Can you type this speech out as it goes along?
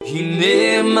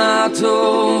הנה מה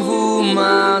טוב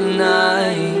ומה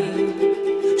נעים,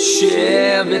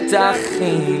 שבת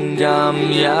אחים גם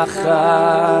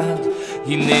יחד.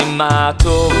 הנה מה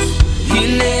טוב,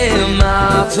 הנה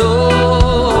מה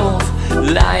טוב,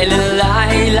 לילה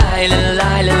לילה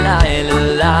לילה לילה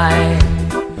לילה.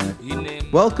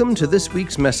 Welcome to this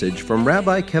week's message from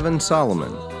Rabbi Kevin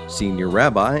Solomon, Senior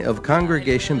Rabbi of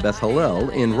Congregation Beth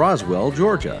Hallel in Roswell,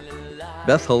 Georgia.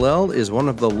 Beth Hallel is one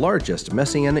of the largest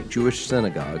Messianic Jewish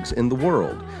synagogues in the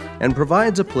world and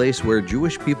provides a place where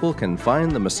Jewish people can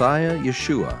find the Messiah,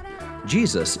 Yeshua,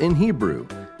 Jesus in Hebrew,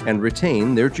 and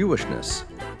retain their Jewishness.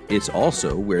 It's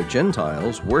also where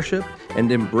Gentiles worship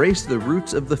and embrace the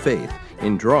roots of the faith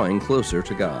in drawing closer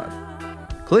to God.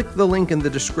 Click the link in the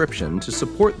description to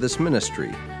support this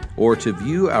ministry or to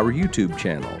view our YouTube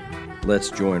channel.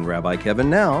 Let's join Rabbi Kevin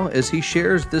now as he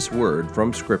shares this word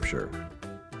from Scripture.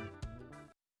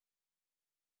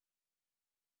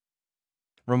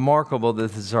 Remarkable that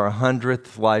this is our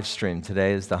 100th live stream.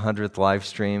 Today is the 100th live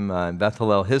stream in Beth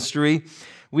Hallel history.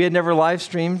 We had never live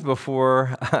streamed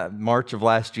before March of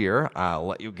last year. I'll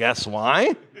let you guess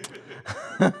why.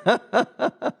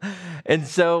 And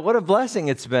so what a blessing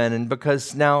it's been, and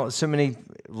because now so many,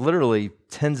 literally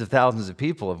tens of thousands of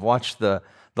people have watched the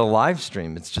live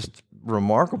stream. It's just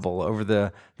remarkable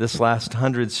over this last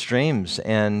 100 streams,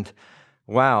 and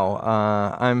wow,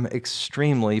 I'm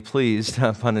extremely pleased,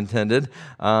 pun intended,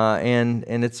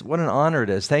 and it's what an honor it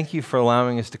is. Thank you for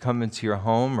allowing us to come into your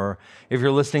home, or if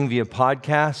you're listening via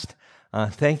podcast,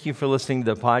 thank you for listening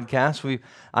to the podcast.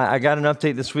 I got an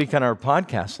update this week on our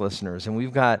podcast listeners, and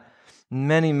we've got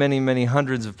many, many, many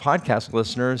hundreds of podcast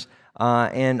listeners,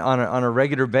 and on a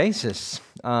regular basis.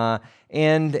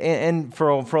 And for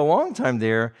a long time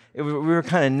there, we were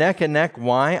kind of neck and neck.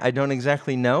 Why? I don't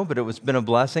exactly know, but it's been a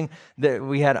blessing that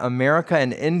we had America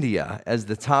and India as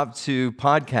the top two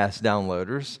podcast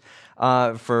downloaders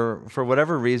for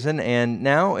whatever reason. And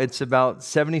now it's about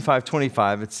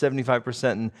 75-25. It's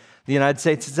 75% in the United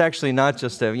States. It's actually not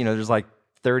just there's like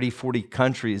 30, 40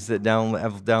 countries that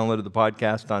have downloaded the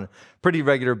podcast on a pretty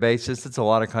regular basis. It's a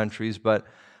lot of countries, but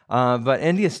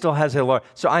India still has a lot.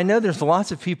 So I know there's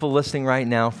lots of people listening right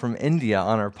now from India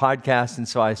on our podcast, and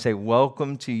so I say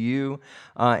welcome to you,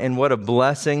 and what a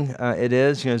blessing it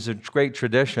is. There's a great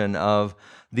tradition of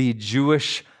the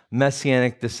Jewish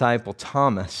Messianic disciple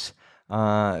Thomas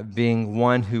being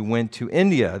one who went to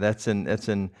India. That's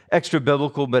an extra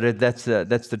biblical, but that's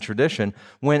the tradition.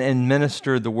 Went and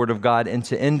ministered the word of God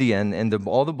into India, and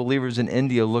all the believers in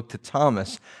India looked to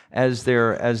Thomas as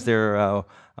their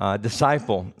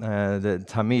disciple, the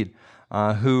Talmid,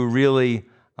 who really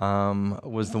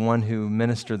was the one who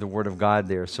ministered the word of God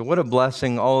there. So what a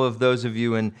blessing. All of those of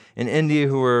you in India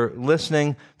who are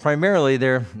listening, primarily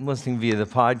they're listening via the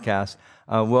podcast,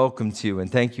 welcome to you.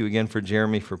 And thank you again for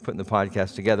Jeremy for putting the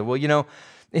podcast together. Well,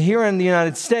 here in the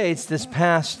United States, this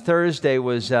past Thursday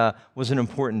was an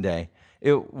important day.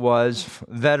 It was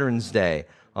Veterans Day,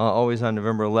 always on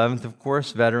November 11th, of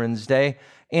course, Veterans Day.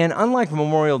 And unlike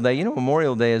Memorial Day,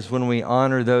 Memorial Day is when we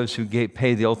honor those who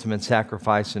paid the ultimate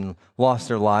sacrifice and lost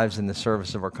their lives in the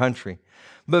service of our country.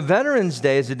 But Veterans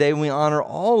Day is a day we honor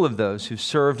all of those who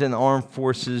served in the armed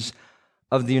forces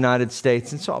of the United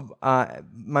States. And so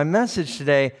my message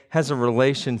today has a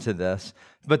relation to this.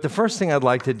 But the first thing I'd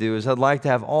like to do is I'd like to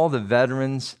have all the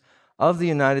veterans of the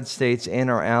United States and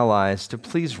our allies to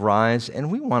please rise,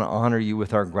 and we want to honor you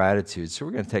with our gratitude. So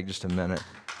we're going to take just a minute.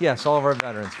 Yes, all of our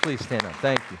veterans, please stand up.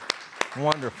 Thank you.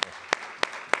 Wonderful.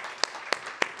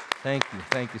 Thank you.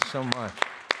 Thank you so much.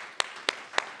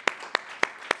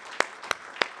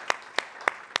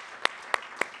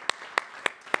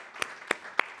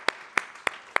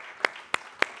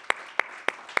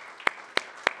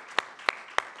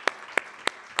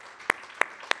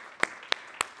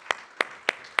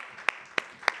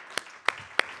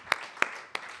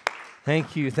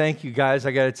 Thank you, guys.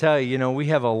 I got to tell you, we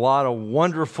have a lot of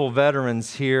wonderful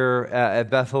veterans here at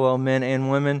Beth Hallel, men and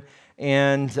women,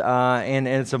 and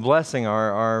it's a blessing.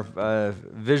 Our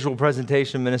visual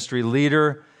presentation ministry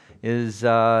leader is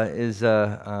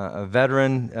a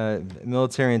veteran,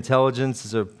 military intelligence,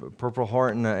 is a Purple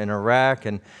Heart in Iraq,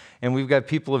 and we've got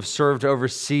people who have served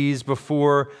overseas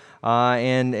before,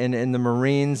 and in the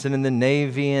Marines and in the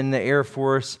Navy and the Air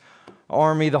Force.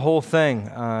 Army, the whole thing,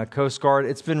 Coast Guard.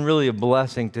 It's been really a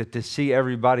blessing to see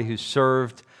everybody who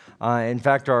served. In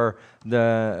fact,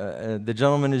 the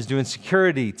gentleman who's doing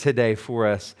security today for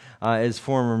us is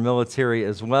former military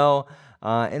as well.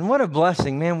 And what a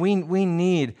blessing, man. We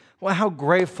need, how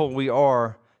grateful we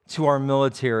are to our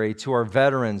military, to our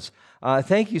veterans.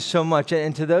 Thank you so much.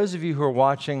 And to those of you who are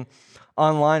watching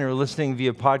online or listening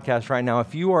via podcast right now,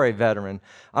 if you are a veteran,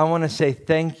 I want to say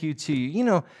thank you to you. You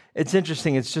know, it's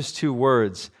interesting. It's just two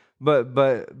words,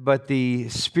 but the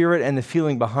spirit and the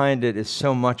feeling behind it is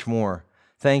so much more.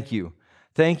 Thank you.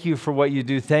 Thank you for what you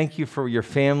do. Thank you for your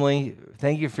family.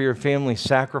 Thank you for your family's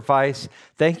sacrifice.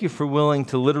 Thank you for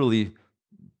literally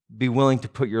be willing to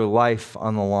put your life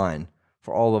on the line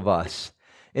for all of us.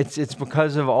 It's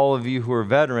because of all of you who are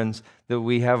veterans that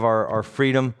we have our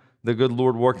freedom, the good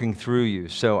Lord working through you.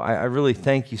 So I really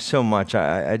thank you so much.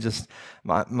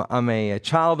 I'm a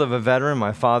child of a veteran.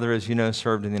 My father, as you know,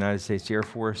 served in the United States Air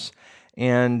Force,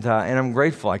 and I'm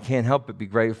grateful. I can't help but be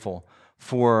grateful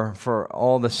for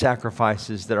all the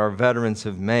sacrifices that our veterans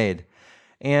have made.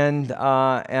 And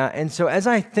so as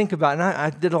I think about, and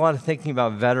I did a lot of thinking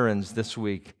about veterans this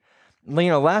week. You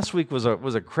know, last week was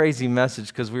a crazy message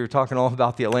because we were talking all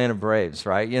about the Atlanta Braves,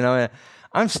 right? You know,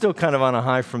 I'm still kind of on a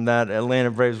high from that Atlanta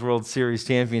Braves World Series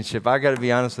championship. I got to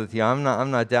be honest with you, I'm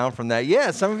not down from that. Yeah,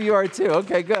 some of you are too.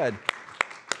 Okay, good.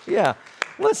 Yeah.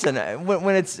 Listen,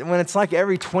 when it's like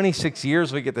every 26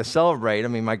 years we get to celebrate, I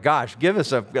mean, my gosh, give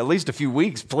us at least a few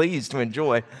weeks, please, to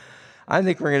enjoy. I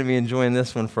think we're going to be enjoying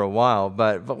this one for a while,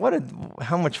 but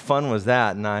how much fun was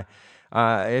that? And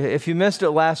if you missed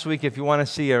it last week, if you want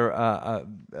to see a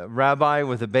rabbi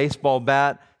with a baseball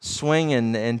bat swing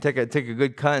and take a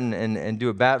good cut and do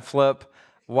a bat flip,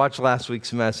 watch last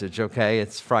week's message, okay?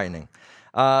 It's frightening.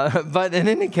 But in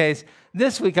any case,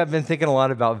 this week I've been thinking a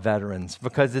lot about veterans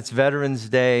because it's Veterans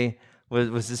Day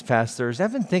was this past Thursday.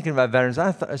 I've been thinking about veterans.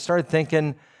 I started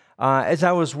thinking as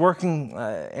I was working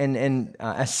and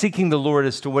seeking the Lord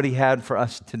as to what He had for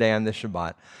us today on this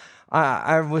Shabbat.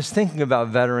 I was thinking about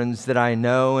veterans that I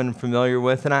know and familiar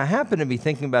with, and I happened to be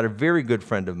thinking about a very good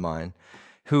friend of mine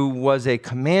who was a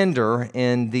commander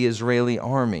in the Israeli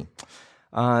army.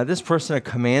 This person, a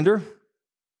commander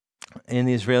in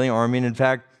the Israeli army, and in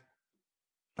fact,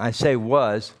 I say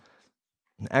was,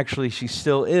 actually she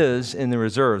still is in the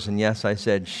reserves, and yes, I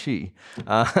said she.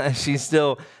 She's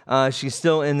still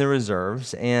in the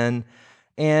reserves, and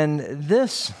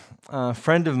this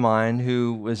friend of mine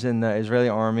who was in the Israeli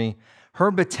army,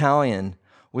 her battalion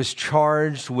was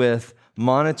charged with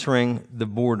monitoring the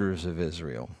borders of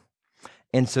Israel.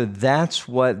 And so that's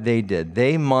what they did.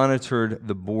 They monitored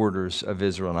the borders of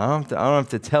Israel. And I don't have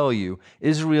to tell you,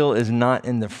 Israel is not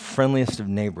in the friendliest of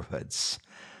neighborhoods.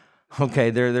 Okay,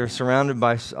 they're surrounded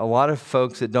by a lot of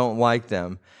folks that don't like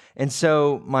them. And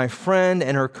so my friend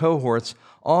and her cohorts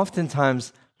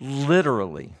oftentimes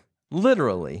literally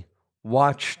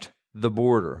watched the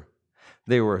border.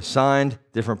 They were assigned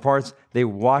different parts. They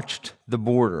watched the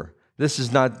border. This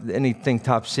is not anything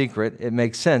top secret. It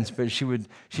makes sense, but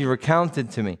she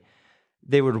recounted to me.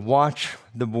 They would watch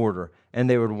the border, and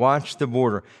they would watch the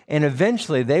border. And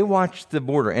eventually they watched the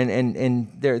border, and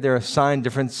they're assigned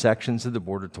different sections of the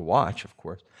border to watch, of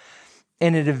course.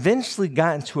 And it eventually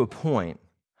got to a point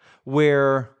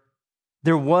where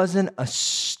there wasn't a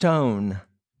stone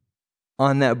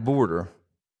on that border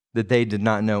that they did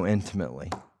not know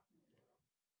intimately.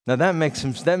 Now that makes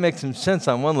some sense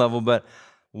on one level, but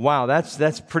wow,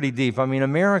 that's pretty deep. I mean,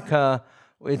 America,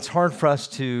 it's hard for us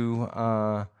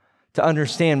to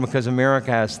understand because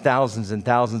America has thousands and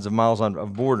thousands of miles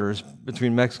of borders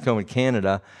between Mexico and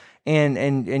Canada,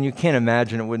 and you can't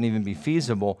imagine it wouldn't even be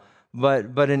feasible.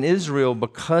 But in Israel,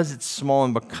 because it's small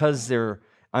and because they're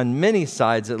on many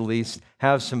sides at least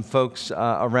have some folks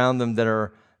around them that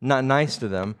are not nice to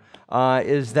them,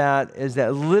 is that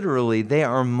literally they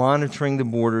are monitoring the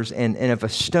borders, and if a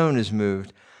stone is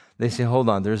moved, they say, hold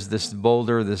on, there's this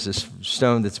boulder, there's this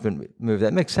stone that's been moved.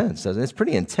 That makes sense, doesn't it? It's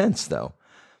pretty intense, though,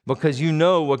 because you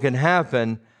know what can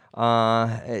happen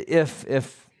if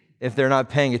they're not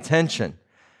paying attention.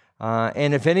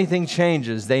 And if anything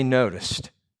changes, they noticed.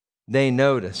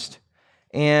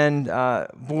 And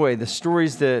boy, the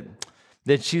stories that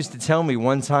she used to tell me,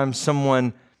 one time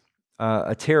someone,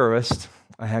 a terrorist,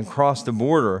 had crossed the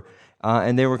border,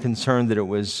 and they were concerned that it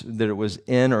was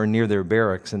in or near their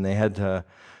barracks, and they had to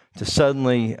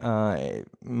suddenly,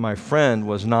 my friend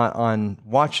was not on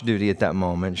watch duty at that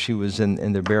moment. She was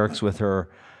in the barracks with her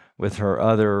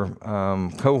other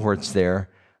cohorts there.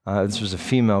 This was a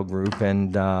female group,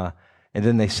 and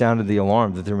then they sounded the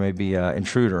alarm that there may be an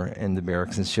intruder in the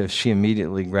barracks, and she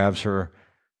immediately grabs her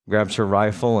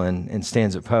rifle and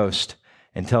stands at post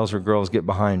and tells her girls, "Get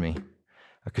behind me,"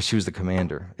 because she was the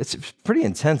commander. It's pretty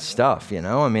intense stuff, you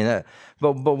know? I mean,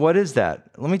 but what is that?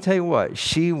 Let me tell you what.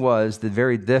 She was the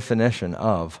very definition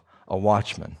of a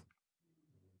watchman.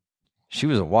 She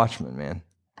was a watchman, man,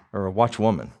 or a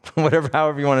watchwoman,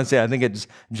 however you want to say it. I think it's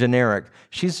generic.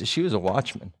 She was a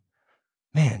watchman.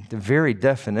 Man, the very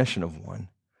definition of one.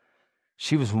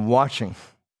 she was watching.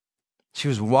 She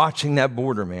was watching that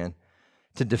border, man,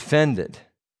 to defend it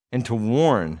and to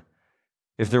warn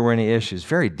if there were any issues.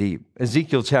 Very deep.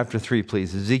 Ezekiel chapter 3,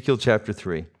 please. Ezekiel chapter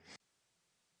 3.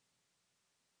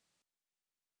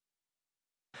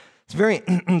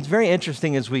 It's very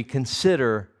interesting as we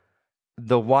consider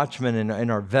the watchmen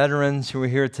and our veterans who are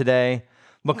here today,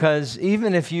 because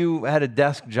even if you had a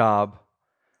desk job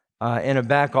in a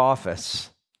back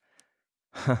office,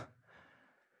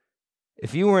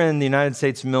 if you were in the United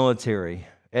States military,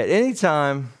 at any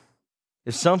time,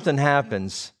 if something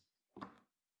happens,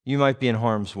 you might be in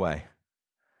harm's way.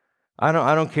 I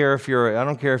don't care if you're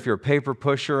a paper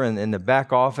pusher in the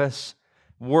back office.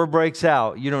 War breaks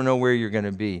out, you don't know where you're going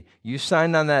to be. You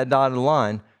signed on that dotted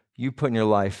line, you putting your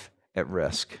life at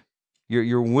risk.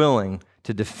 You're willing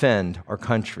to defend our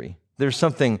country. There's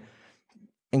something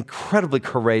incredibly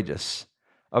courageous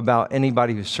about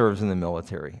anybody who serves in the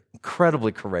military.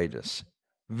 Incredibly courageous,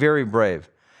 very brave.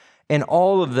 And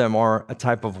all of them are a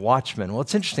type of watchman. Well,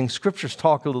 it's interesting, scriptures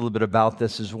talk a little bit about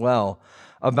this as well,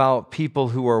 about people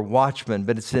who are watchmen,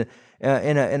 but it's in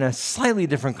a slightly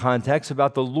different context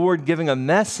about the Lord giving a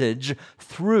message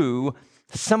through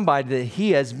somebody that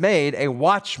he has made a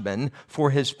watchman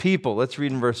for his people. Let's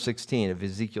read in verse 16 of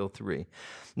Ezekiel 3.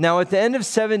 Now, at the end of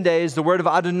 7 days, the word of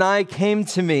Adonai came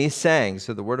to me, saying,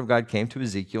 so the word of God came to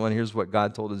Ezekiel, and here's what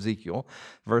God told Ezekiel.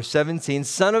 Verse 17,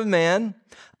 Son of man,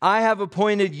 I have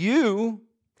appointed you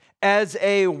as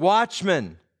a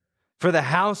watchman for the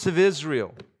house of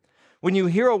Israel. When you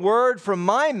hear a word from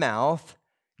my mouth,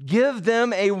 give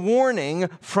them a warning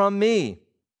from me.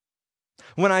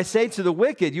 When I say to the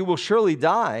wicked, you will surely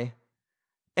die,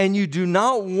 and you do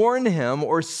not warn him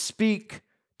or speak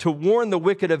to warn the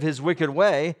wicked of his wicked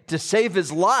way, to save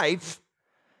his life,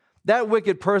 that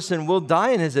wicked person will die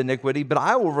in his iniquity, but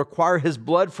I will require his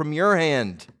blood from your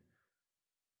hand.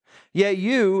 Yet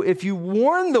you, if you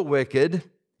warn the wicked,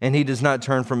 and he does not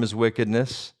turn from his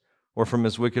wickedness or from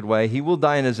his wicked way, he will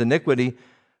die in his iniquity,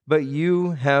 but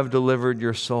you have delivered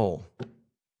your soul.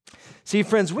 See,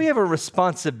 friends, we have a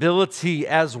responsibility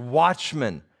as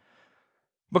watchmen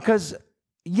because,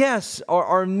 yes,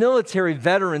 our military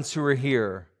veterans who are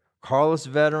here, Carlos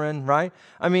veteran, right?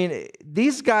 I mean,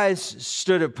 these guys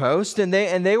stood at post and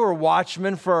they were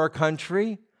watchmen for our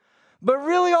country, but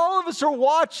really all of us are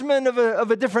watchmen of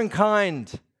a different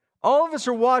kind. All of us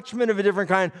are watchmen of a different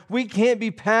kind. We can't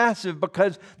be passive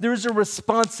because there's a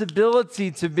responsibility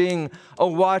to being a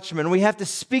watchman. We have to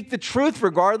speak the truth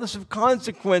regardless of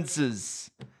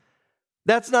consequences.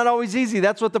 That's not always easy.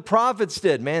 That's what the prophets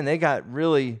did. Man, they got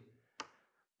really,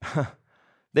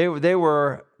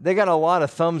 they got a lot of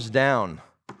thumbs down.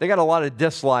 They got a lot of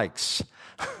dislikes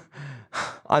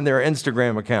on their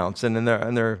Instagram accounts and in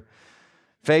their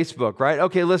Facebook, right?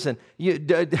 Okay, listen,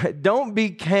 don't be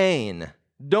Cain.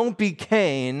 Don't be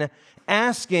Cain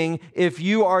asking if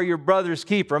you are your brother's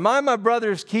keeper. Am I my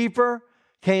brother's keeper?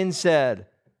 Cain said.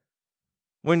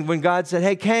 When God said,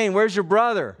 hey, Cain, where's your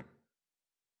brother?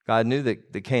 God knew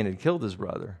that Cain had killed his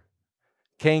brother.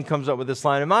 Cain comes up with this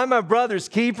line, am I my brother's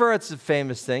keeper? It's a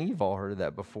famous thing. You've all heard of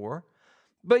that before.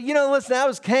 But listen, that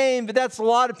was Cain, but that's a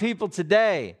lot of people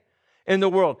today in the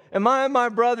world. Am I my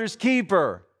brother's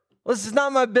keeper? Well, this is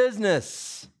not my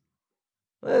business.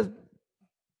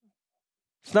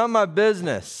 It's not my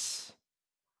business.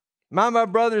 Am I my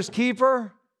brother's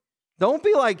keeper? Don't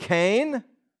be like Cain.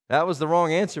 That was the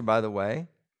wrong answer, by the way.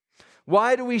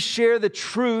 Why do we share the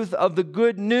truth of the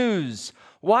good news?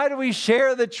 Why do we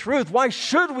share the truth? Why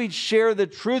should we share the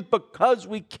truth? Because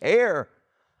we care.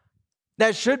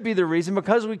 That should be the reason,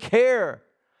 because we care.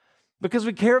 Because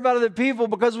we care about other people,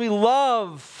 because we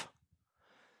love.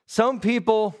 Some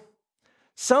people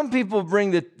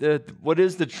bring what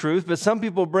is the truth, but some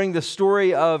people bring the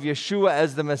story of Yeshua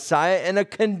as the Messiah in a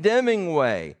condemning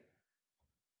way.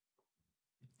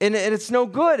 And it's no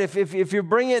good. If you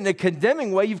bring it in a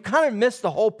condemning way, you've kind of missed the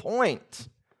whole point.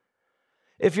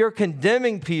 If you're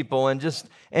condemning people and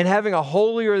having a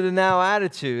holier than thou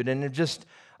attitude and just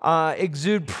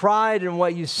exude pride in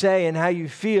what you say and how you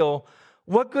feel,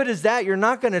 what good is that? You're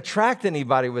not going to attract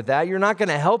anybody with that. You're not going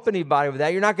to help anybody with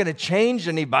that. You're not going to change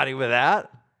anybody with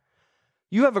that.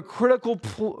 You have a critical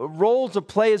role to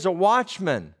play as a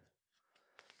watchman.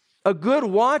 A good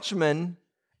watchman,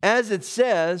 as it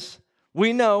says,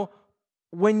 we know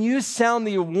when you sound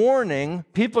the warning,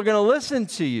 people are going to listen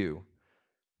to you.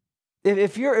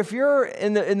 If you're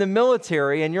in the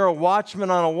military and you're a watchman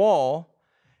on a wall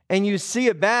and you see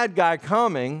a bad guy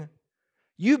coming,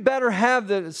 you better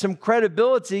have some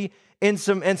credibility and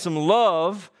some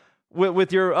love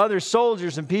with your other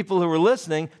soldiers and people who are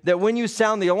listening, that when you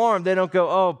sound the alarm, they don't go,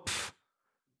 oh,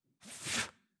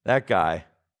 that guy,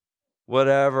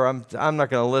 whatever, I'm not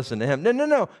going to listen to him.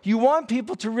 No. You want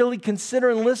people to really consider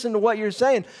and listen to what you're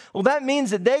saying. Well, that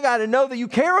means that they got to know that you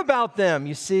care about them,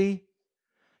 you see.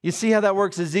 You see how that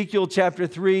works? Ezekiel chapter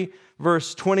 3,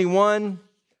 verse 21.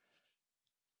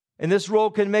 And this role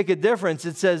can make a difference.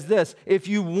 It says this: if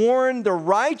you warn the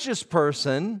righteous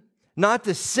person not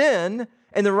to sin,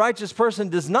 and the righteous person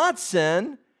does not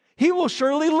sin, he will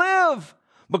surely live,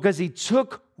 because he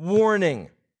took warning.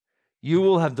 You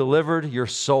will have delivered your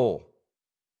soul.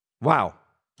 Wow.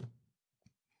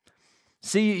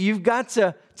 See, you've got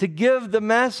to give the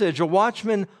message. A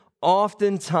watchman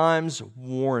oftentimes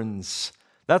warns.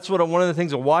 That's what one of the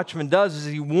things a watchman does,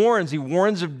 is he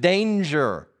warns of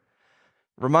danger.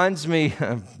 Reminds me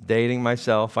of dating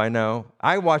myself, I know.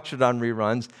 I watch it on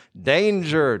reruns.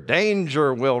 Danger,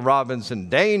 danger, Will Robinson,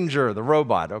 danger, the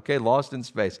robot, okay, Lost in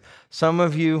Space. Some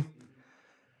of you,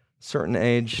 certain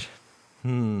age, I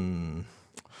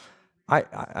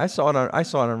saw it on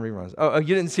reruns. Oh,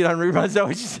 you didn't see it on reruns? Is that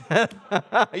what you said?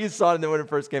 You saw it when it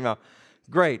first came out.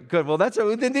 Great, good. Well,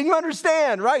 then you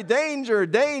understand, right? Danger,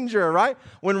 danger, right?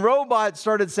 When robots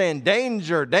started saying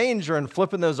danger, danger, and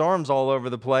flipping those arms all over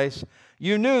the place,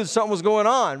 you knew something was going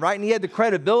on, right? And he had the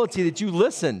credibility that you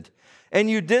listened and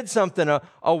you did something.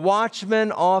 A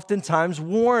watchman oftentimes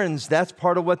warns. That's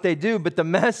part of what they do. But the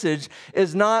message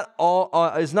is not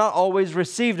always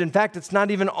received. In fact, it's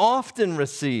not even often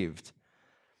received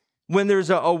when there's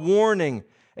a warning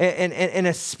and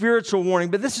a spiritual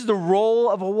warning. But this is the role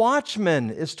of a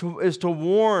watchman, is to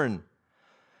warn.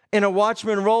 And a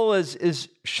watchman role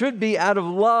should be out of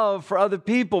love for other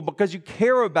people, because you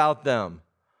care about them.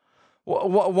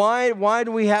 Why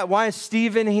is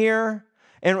Stephen here?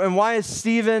 And why is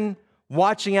Stephen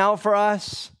watching out for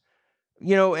us?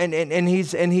 You know, and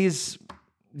he's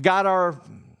got our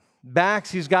backs,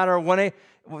 he's got our 1A.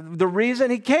 The reason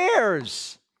he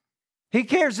cares. He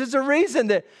cares. There's a reason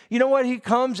that, you know what, he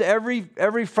comes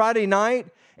every Friday night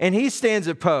and he stands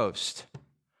at post.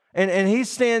 And he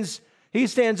stands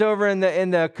over in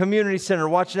the community center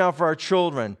watching out for our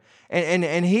children.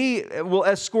 And he will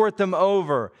escort them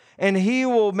over. And he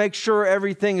will make sure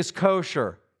everything is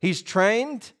kosher. He's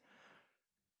trained.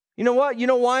 You know what? You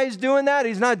know why he's doing that?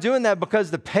 He's not doing that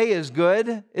because the pay is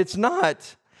good. It's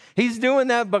not. He's doing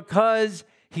that because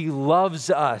he loves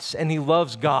us and he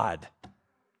loves God.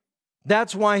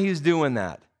 That's why he's doing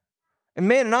that. And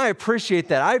man, and I appreciate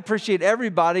that. I appreciate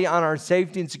everybody on our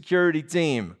safety and security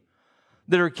team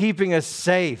that are keeping us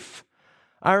safe.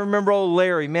 I remember old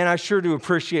Larry. Man, I sure do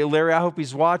appreciate Larry. I hope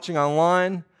he's watching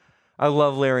online. I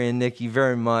love Larry and Nikki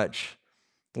very much.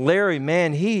 Larry,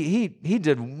 man, he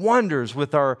did wonders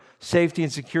with our safety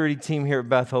and security team here at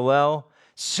Beth Hallel.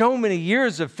 So many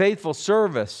years of faithful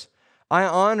service. I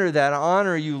honor that. I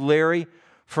honor you, Larry,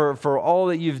 for all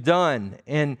that you've done.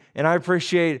 And I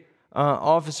appreciate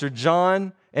Officer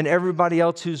John and everybody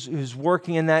else who's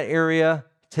working in that area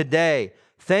today.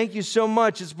 Thank you so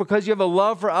much. It's because you have a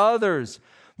love for others.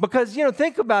 Because, you know,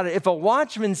 think about it. If a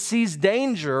watchman sees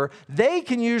danger, they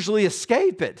can usually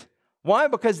escape it. Why?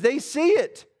 Because they see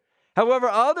it. However,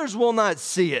 others will not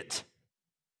see it.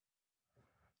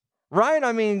 Right?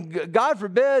 I mean, God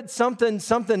forbid something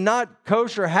not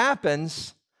kosher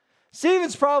happens.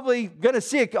 Stephen's probably going to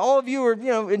see it. All of you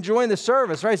are, enjoying the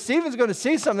service, right? Stephen's going to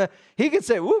see something. He could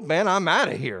say, "Ooh, man, I'm out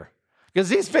of here," because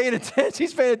he's paying attention.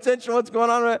 He's paying attention to what's going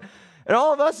on. And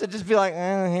all of us would just be like,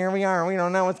 "Here we are. We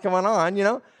don't know what's going on."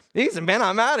 He said, "Man,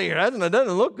 I'm out of here. That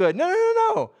doesn't look good."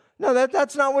 No.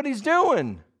 That's not what he's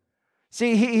doing.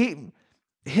 See,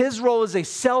 his role is a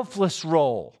selfless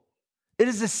role. It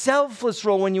is a selfless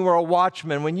role when you are a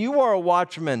watchman. When you are a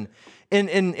watchman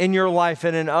in your life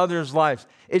and in others' lives,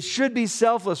 it should be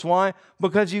selfless. Why?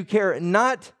 Because you care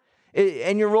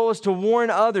and your role is to warn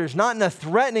others, not in a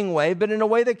threatening way, but in a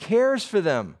way that cares for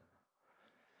them.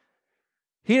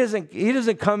 He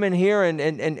doesn't come in here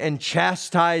and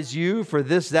chastise you for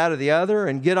this, that, or the other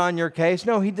and get on your case.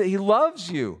 No, he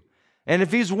loves you. And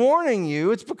if he's warning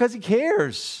you, it's because he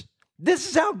cares. This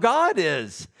is how God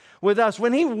is with us.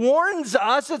 When he warns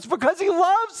us, it's because he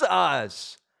loves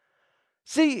us.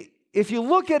 See, if you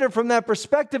look at it from that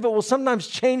perspective, it will sometimes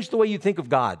change the way you think of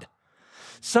God.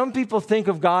 Some people think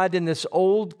of God in this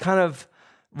old kind of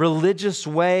religious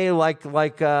way, like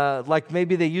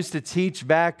maybe they used to teach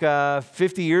back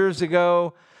 50 years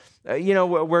ago,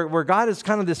 where God is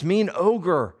kind of this mean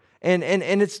ogre. And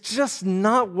it's just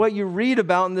not what you read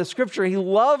about in the scripture. He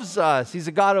loves us. He's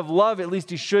a God of love, at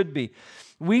least he should be.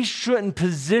 We shouldn't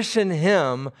position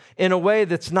him in a way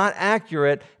that's not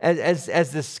accurate as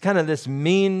this kind of this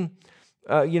mean,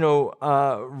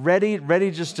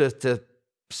 ready just to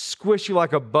squish you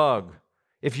like a bug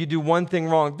if you do one thing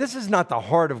wrong. This is not the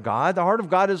heart of God. The heart of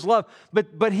God is love.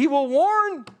 But he will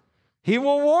warn. He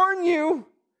will warn you.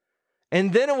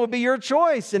 And then it will be your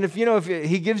choice. And if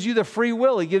he gives you the free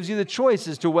will, he gives you the choice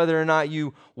as to whether or not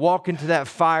you walk into that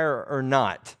fire or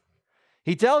not.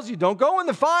 He tells you, don't go in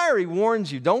the fire. He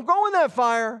warns you, don't go in that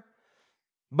fire.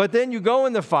 But then you go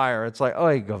in the fire. It's like, oh,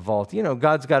 Gavalt.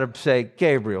 God's got to say,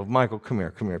 Gabriel, Michael, come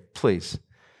here, please.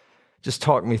 Just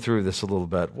talk me through this a little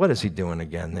bit. What is he doing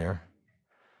again there?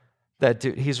 That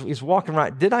dude, he's walking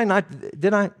right.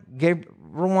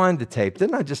 Rewind the tape.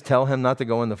 Didn't I just tell him not to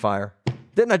go in the fire?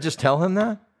 Didn't I just tell him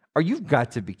that? Or you've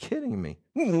got to be kidding me.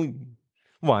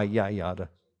 Why, yada.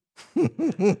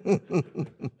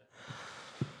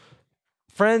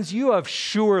 Friends, you have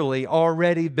surely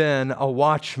already been a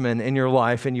watchman in your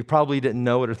life, and you probably didn't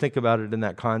know it or think about it in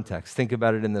that context. Think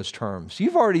about it in those terms.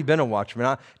 You've already been a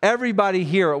watchman. Everybody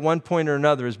here at one point or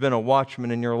another has been a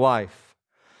watchman in your life.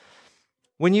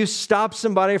 When you stop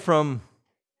somebody from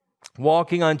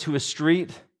walking onto a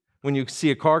street, when you see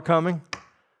a car coming,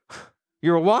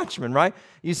 you're a watchman, right?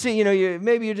 You see,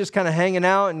 maybe you're just kind of hanging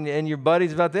out and your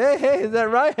buddy's about to, hey, is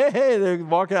that right? Hey, they're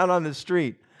walking out on the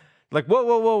street. Like,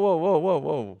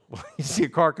 whoa. You see a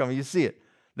car coming, you see it.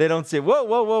 They don't say,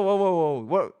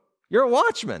 whoa. You're a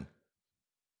watchman,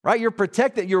 right? You're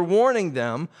protected. You're warning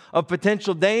them of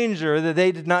potential danger that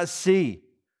they did not see.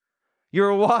 You're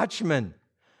a watchman.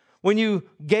 When you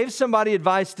gave somebody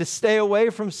advice to stay away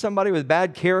from somebody with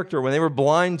bad character when they were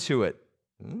blind to it,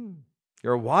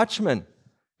 you're a watchman.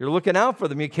 You're looking out for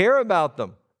them. You care about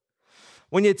them.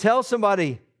 When you tell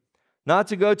somebody not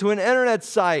to go to an internet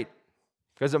site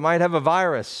because it might have a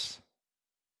virus,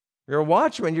 you're a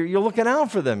watchman. You're looking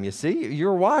out for them, you see?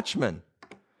 You're a watchman.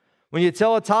 When you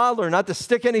tell a toddler not to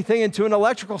stick anything into an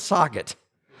electrical socket,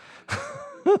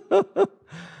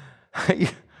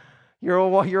 you're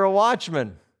a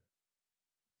watchman.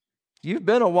 You've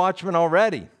been a watchman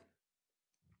already.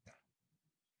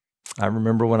 I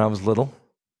remember when I was little,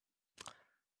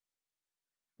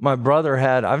 my brother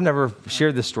I've never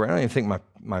shared this story. I don't even think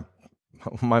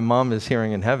my mom is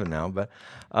hearing in heaven now, but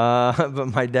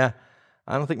my dad,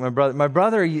 I don't think my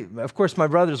brother, of course, my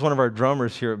brother is one of our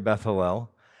drummers here at Beth Hallel.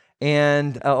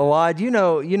 And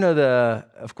Elad,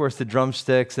 of course, the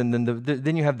drumsticks, and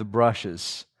then you have the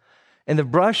brushes. And the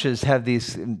brushes have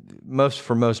these,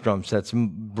 for most drum sets,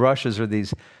 brushes are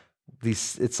these,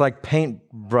 it's like paint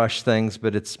brush things,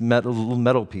 but it's little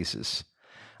metal pieces.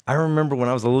 I remember when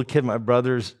I was a little kid, my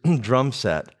brother's drum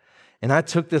set, and I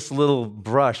took this little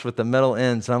brush with the metal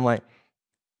ends, and I'm like,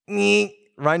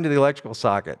 right into the electrical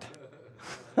socket.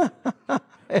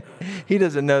 He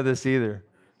doesn't know this either.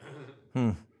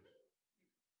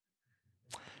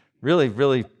 Really,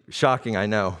 really shocking, I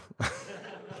know.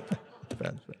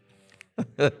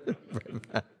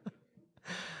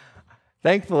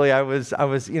 Thankfully, I was.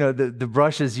 The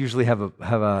brushes usually have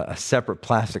a separate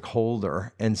plastic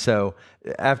holder, and so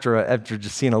after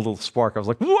just seeing a little spark, I was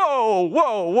like,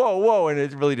 whoa, and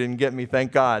it really didn't get me.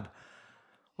 Thank God.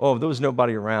 Oh, there was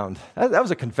nobody around. That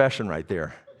was a confession right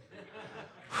there.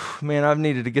 Man, I've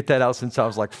needed to get that out since I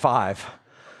was like 5.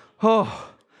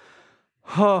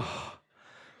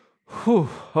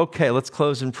 Okay, let's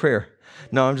close in prayer.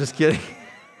 No, I'm just kidding.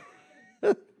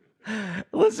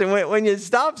 Listen, when you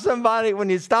stop somebody, when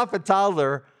you stop a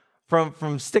toddler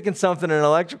from sticking something in an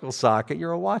electrical socket,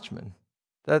 you're a watchman.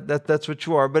 That's what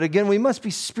you are. But again, we must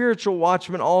be spiritual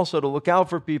watchmen also to look out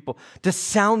for people, to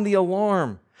sound the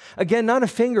alarm. Again, not a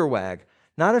finger wag.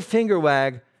 Not a finger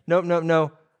wag.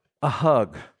 No. A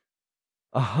hug.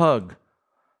 A hug.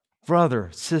 Brother,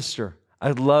 sister,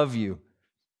 I love you.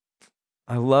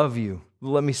 I love you.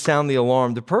 Let me sound the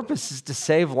alarm. The purpose is to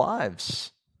save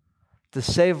lives. To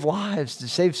save lives, to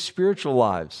save spiritual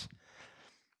lives.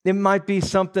 It might be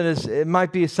something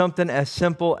as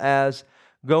simple as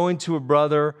going to a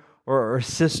brother or a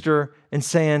sister and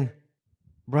saying,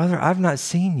 "Brother, I've not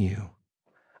seen you.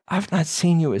 I've not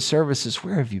seen you at services.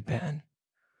 Where have you been?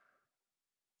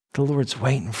 The Lord's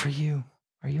waiting for you.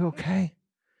 Are you okay?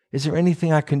 Is there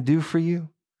anything I can do for you?"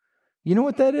 You know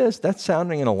what that is? That's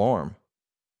sounding an alarm.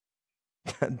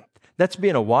 That's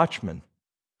being a watchman.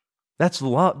 That's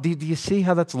love. Do you see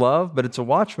how that's love? But it's a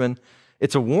watchman.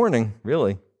 It's a warning,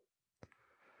 really.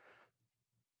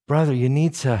 Brother,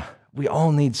 we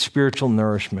all need spiritual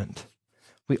nourishment.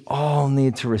 We all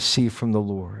need to receive from the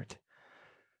Lord.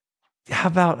 How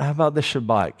about the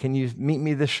Shabbat? Can you meet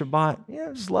me this Shabbat? Yeah,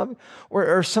 just love it.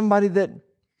 Or somebody that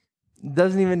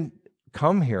doesn't even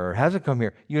come here or hasn't come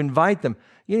here. You invite them.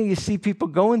 You see people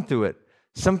going through it.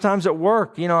 Sometimes at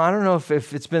work, I don't know if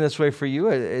it's been this way for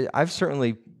you. I've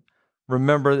certainly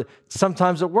Remember, that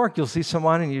sometimes at work, you'll see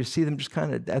someone and you see them just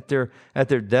kind of at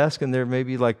their desk and they're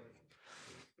maybe like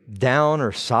down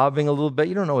or sobbing a little bit.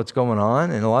 You don't know what's going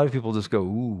on. And a lot of people just go,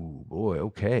 ooh, boy,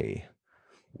 okay.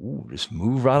 Ooh, just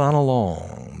move right on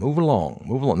along. Move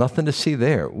along. Nothing to see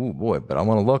there. Ooh, boy, but I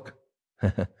want to look.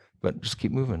 But just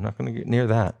keep moving. Not going to get near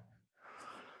that.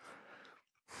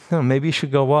 No, maybe you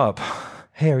should go up.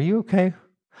 Hey, are you okay?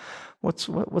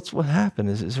 What happened?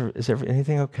 Is there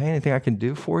anything okay? Anything I can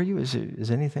do for you?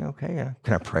 Is anything okay?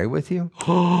 Can I pray with you?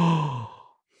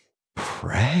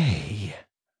 Pray.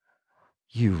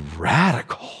 You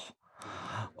radical.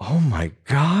 Oh my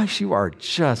gosh, you are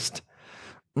just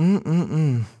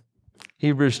Hebrews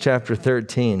chapter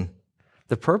 13.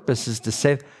 The purpose is to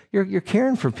say you're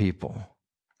caring for people.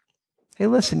 Hey,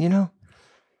 listen,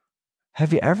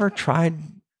 have you ever tried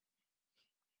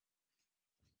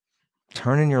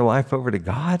turning your life over to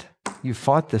God? You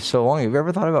fought this so long. Have you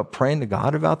ever thought about praying to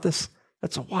God about this?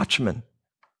 That's a watchman.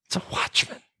 It's a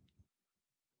watchman.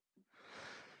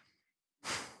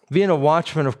 Being a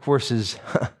watchman, of course,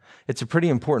 it's a pretty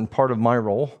important part of my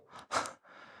role.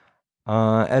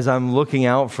 As I'm looking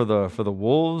out for the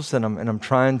wolves, and I'm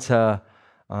trying to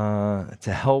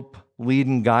help lead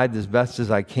and guide as best as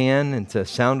I can, and to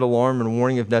sound alarm and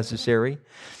warning if necessary.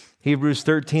 Hebrews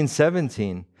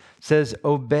 13:17 says,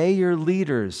 "Obey your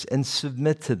leaders and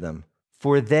submit to them,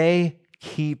 for they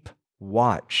keep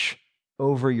watch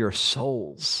over your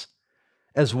souls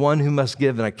as one who must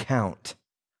give an account.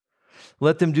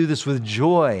 Let them do this with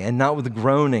joy and not with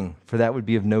groaning, for that would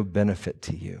be of no benefit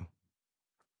to you."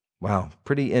 Wow,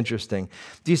 pretty interesting.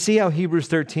 Do you see how Hebrews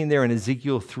 13 there and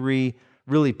Ezekiel 3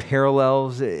 really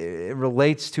parallels? It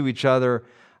relates to each other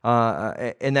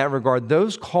in that regard.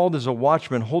 Those called as a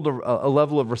watchman hold a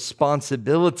level of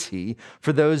responsibility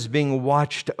for those being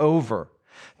watched over.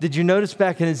 Did you notice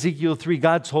back in Ezekiel 3,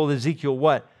 God told Ezekiel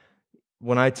what?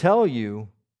 When I tell you,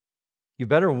 you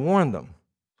better warn them.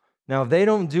 Now, if they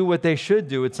don't do what they should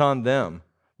do, it's on them.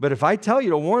 But if I tell you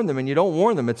to warn them and you don't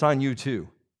warn them, it's on you too.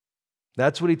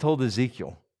 That's what he told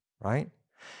Ezekiel, right?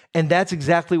 And that's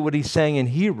exactly what he's saying in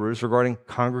Hebrews regarding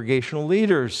congregational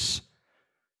leaders.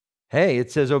 Hey,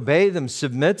 it says, obey them,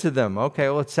 submit to them. Okay,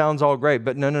 well, it sounds all great,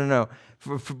 but no.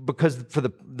 Because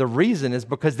the reason is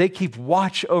because they keep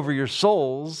watch over your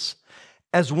souls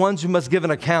as ones who must give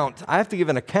an account. I have to give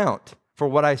an account for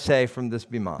what I say from this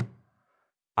bima.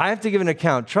 I have to give an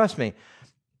account. Trust me.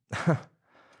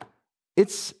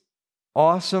 It's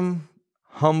awesome,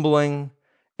 humbling,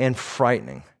 and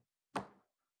frightening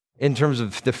in terms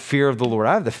of the fear of the Lord.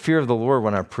 I have the fear of the Lord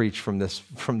when I preach from this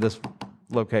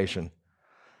location.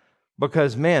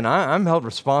 Because, man, I'm held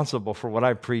responsible for what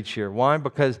I preach here. Why?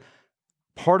 Because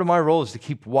part of my role is to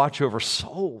keep watch over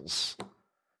souls.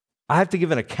 I have to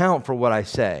give an account for what I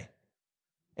say.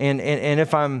 And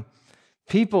if I'm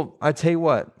people, I tell you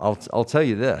what, I'll tell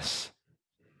you this.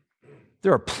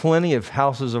 There are plenty of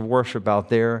houses of worship out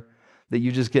there that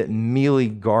you just get mealy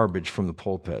garbage from the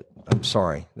pulpit. I'm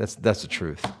sorry, that's the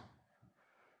truth.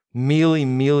 Mealy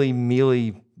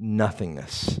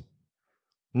nothingness.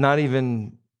 Not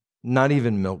even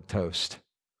milk toast.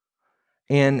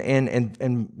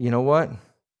 And you know what?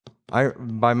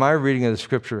 By my reading of the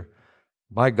scripture,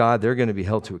 by God, they're going to be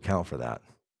held to account for that.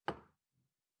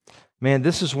 Man,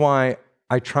 this is why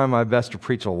I try my best to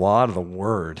preach a lot of the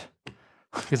word,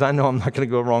 because I know I'm not going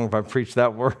to go wrong if I preach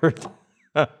that word.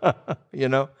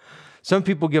 Some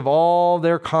people give all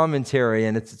their commentary,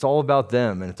 and it's all about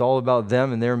them, and it's all about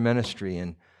them and their ministry,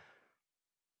 and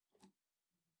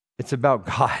it's about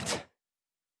God.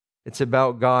 It's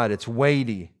about God. It's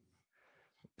weighty.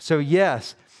 So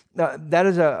yes, that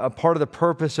is a part of the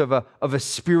purpose of a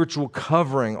spiritual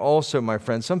covering also, my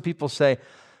friends. Some people say,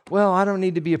 well, I don't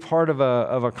need to be a part of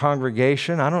a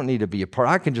congregation. I don't need to be a part.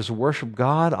 I can just worship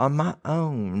God on my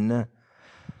own.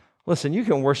 Listen, you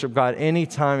can worship God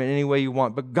anytime in any way you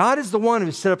want, but God is the one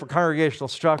who set up a congregational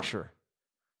structure.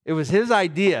 It was his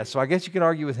idea, so I guess you can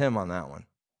argue with him on that one.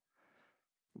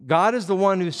 God is the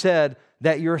one who said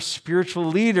that your spiritual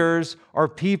leaders are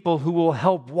people who will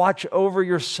help watch over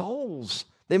your souls.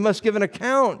 They must give an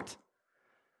account.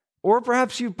 Or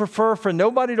perhaps you prefer for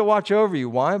nobody to watch over you.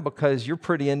 Why? Because you're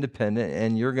pretty independent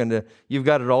and you've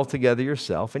got it all together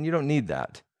yourself and you don't need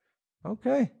that.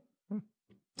 Okay.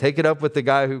 Take it up with the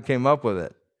guy who came up with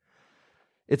it.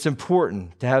 It's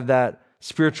important to have that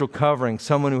spiritual covering,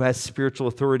 someone who has spiritual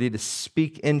authority to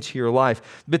speak into your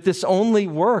life. But this only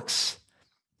works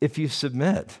if you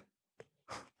submit.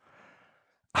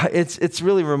 It's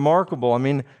really remarkable. I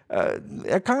mean,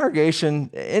 a congregation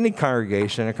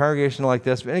like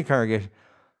this, any congregation,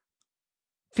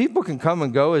 People can come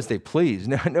and go as they please.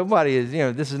 Nobody is,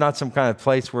 this is not some kind of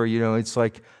place where, it's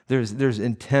like there's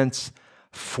intense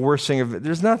forcing of it.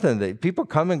 There's nothing. People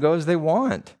come and go as they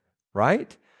want,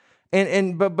 right?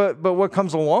 But what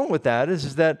comes along with that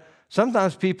is that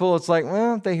sometimes people, it's like,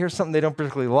 well, they hear something they don't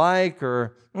particularly like,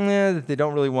 or that they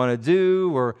don't really want to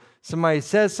do, or somebody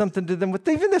says something to them with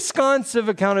even the sconce of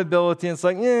accountability, and it's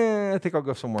like, I think I'll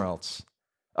go somewhere else.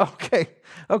 Okay,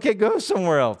 go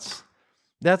somewhere else.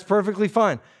 That's perfectly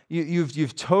fine.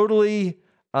 You've totally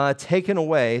taken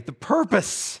away the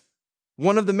purpose,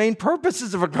 one of the main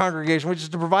purposes of a congregation, which is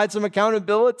to provide some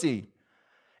accountability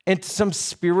and some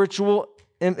spiritual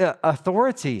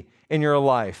authority in your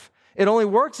life. It only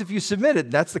works if you submit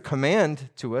it. That's the command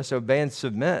to us, obey and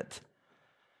submit.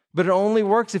 But it only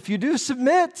works if you do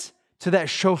submit to that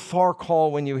shofar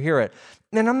call when you hear it.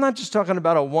 And I'm not just talking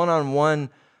about a one-on-one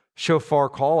shofar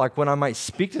call, like when I might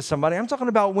speak to somebody. I'm talking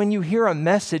about when you hear a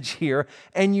message here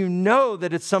and you know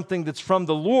that it's something that's from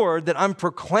the Lord, that I'm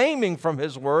proclaiming from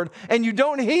His Word, and you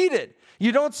don't heed it.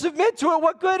 You don't submit to it.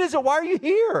 What good is it? Why are you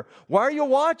here? Why are you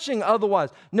watching otherwise?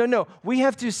 No. We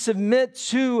have to submit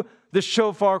to the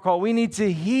shofar call. We need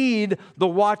to heed the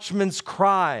watchman's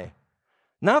cry.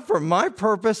 Not for my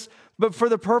purpose, but for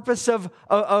the purpose of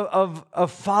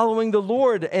following the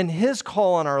Lord and His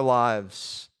call on our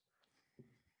lives.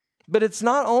 But it's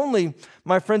not only,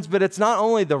 my friends, it's not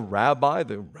only the rabbi.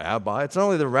 It's not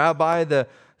only the rabbi, the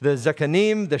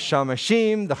zekanim, the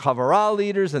shamashim, the chavarah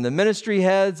leaders, and the ministry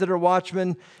heads that are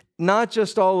watchmen. Not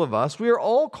just all of us. We are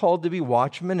all called to be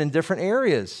watchmen in different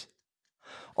areas.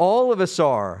 All of us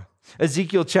are.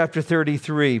 Ezekiel chapter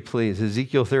 33, please.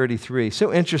 Ezekiel 33.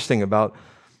 So interesting about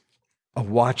a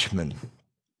watchman.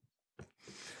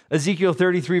 Ezekiel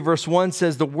 33 verse 1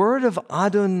 says, "The word of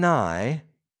Adonai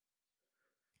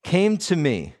came to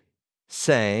me,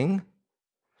 saying,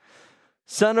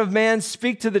 Son of man,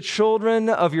 speak to the children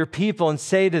of your people and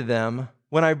say to them,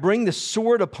 when I bring the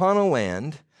sword upon a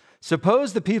land,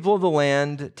 suppose the people of the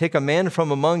land take a man from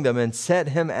among them and set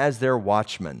him as their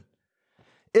watchman.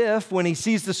 If, when he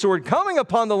sees the sword coming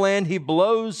upon the land, he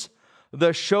blows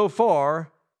the shofar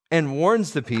and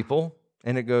warns the people,"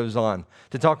 and it goes on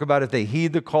to talk about if they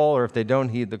heed the call or if they don't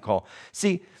heed the call.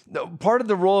 See, part of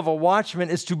the role of a watchman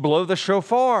is to blow the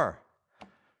shofar.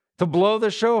 To blow the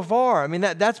shofar. I mean,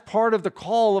 that's part of the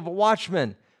call of a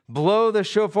watchman. Blow the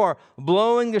shofar.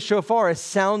 Blowing the shofar is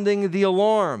sounding the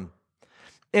alarm.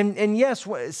 And yes,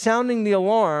 sounding the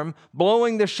alarm,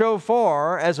 blowing the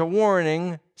shofar as a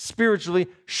warning spiritually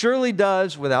surely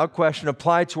does, without question,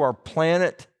 apply to our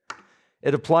planet.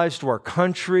 It applies to our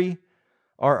country.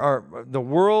 The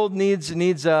world needs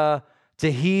to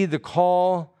heed the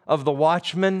call of the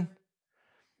watchman.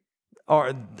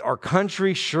 Our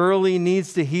country surely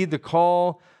needs to heed the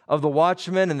call of the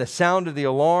watchman and the sound of the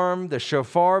alarm, the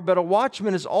shofar. But a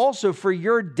watchman is also for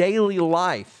your daily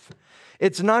life.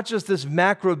 It's not just this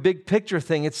macro big picture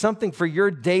thing. It's something for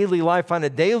your daily life on a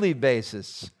daily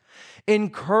basis.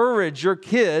 Encourage your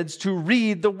kids to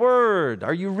read the Word.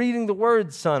 Are you reading the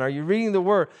Word, son? Are you reading the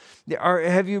Word?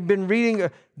 Have you been reading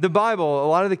the Bible? A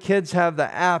lot of the kids have the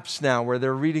apps now where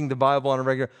they're reading the Bible on a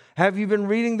regular. Have you been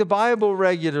reading the Bible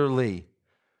regularly?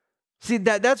 See,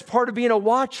 that's part of being a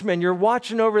watchman. You're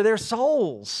watching over their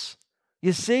souls.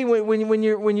 You see,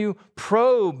 when you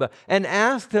probe and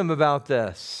ask them about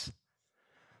this,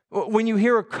 when you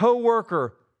hear a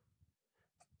coworker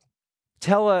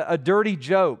tell a dirty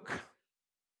joke,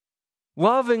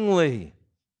 lovingly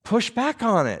push back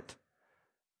on it.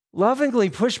 Lovingly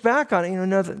push back on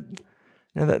it.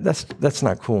 That's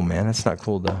not cool, man. It's not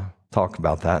cool to talk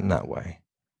about that in that way.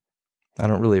 I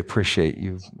don't really appreciate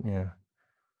you. Yeah.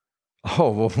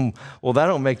 Oh, well,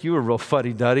 that'll make you a real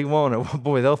fuddy-duddy, won't it?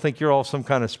 Boy, they'll think you're all some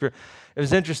kind of spirit. It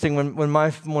was interesting when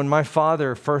my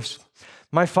father,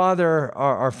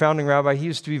 our founding rabbi, he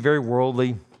used to be very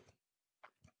worldly.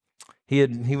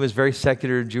 He was very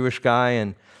secular Jewish guy,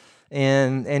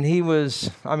 and he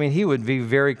would be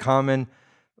very common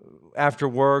after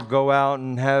work, go out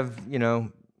and have,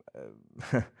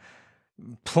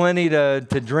 plenty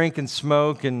to drink and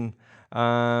smoke and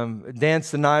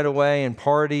dance the night away and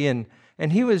party, and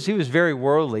he was very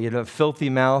worldly. He had a filthy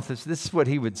mouth. This is what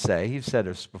he would say. He's said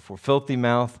this before, filthy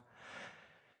mouth.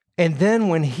 And then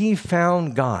when he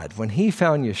found God, when he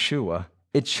found Yeshua,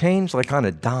 it changed like on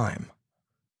a dime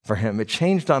for him. It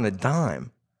changed on a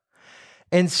dime.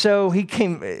 And so he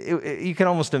came, you can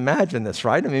almost imagine this,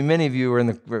 right? I mean, many of you are in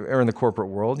the corporate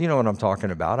world. You know what I'm talking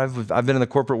about. I've been in the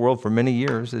corporate world for many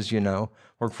years, as you know,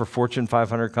 worked for Fortune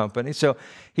 500 companies. So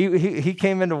he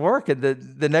came into work and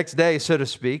the next day, so to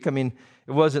speak. I mean,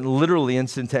 it wasn't literally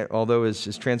instantaneous, although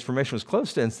his transformation was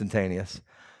close to instantaneous.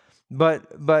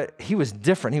 But he was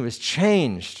different. He was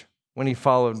changed when he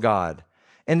followed God.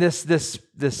 And this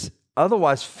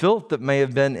otherwise filth that may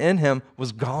have been in him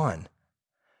was gone.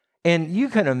 And you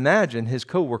can imagine his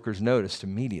coworkers noticed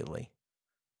immediately.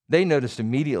 They noticed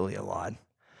immediately a lot.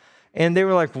 And they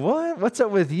were like, "What? What's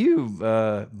up with you,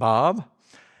 Bob?"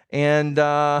 And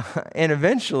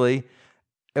eventually,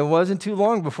 it wasn't too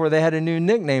long before they had a new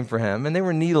nickname for him, and they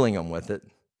were needling him with it.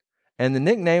 And the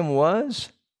nickname was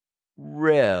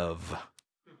Rev.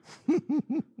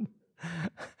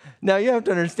 Now, you have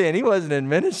to understand, he wasn't in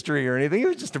ministry or anything. He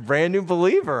was just a brand new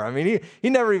believer. I mean, he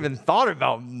never even thought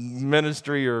about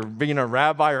ministry or being a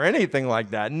rabbi or anything like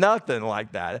that. Nothing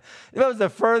like that. That was the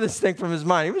furthest thing from his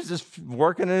mind. He was just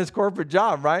working in his corporate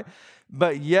job, right?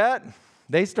 But yet,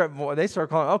 they start calling,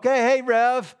 "Okay, hey,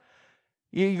 Rev,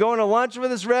 you going to lunch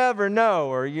with us, Rev, or no?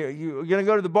 Or you going to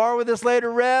go to the bar with us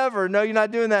later, Rev? Or no, you're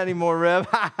not doing that anymore, Rev?"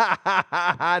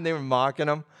 And they were mocking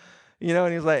him. You know,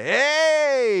 and he's like,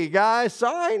 "Hey, guys,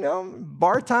 sorry, no,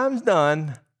 bar time's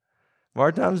done.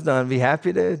 Bar time's done. Be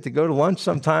happy to go to lunch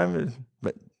sometime,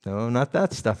 but no, not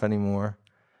that stuff anymore.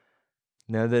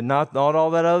 No, not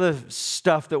all that other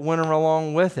stuff that went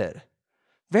along with it."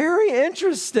 Very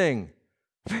interesting.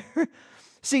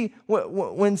 See,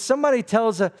 when somebody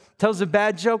tells a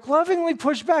bad joke, lovingly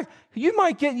push back. You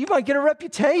might get a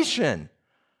reputation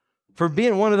for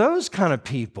being one of those kind of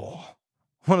people,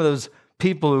 one of those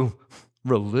people who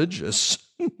religious.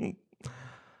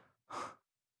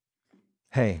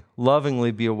 Hey,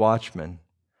 lovingly be a watchman,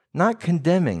 not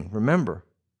condemning. Remember,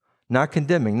 not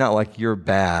condemning, not like you're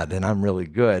bad and I'm really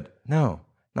good. No,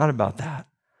 not about that,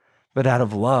 but out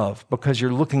of love, because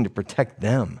you're looking to protect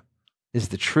them, is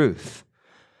the truth.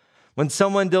 When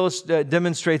someone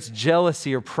demonstrates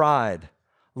jealousy or pride,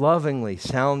 lovingly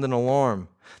sound an alarm.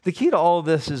 The key to all of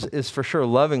this is for sure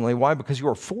lovingly. Why? Because you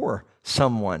are for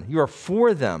someone. You are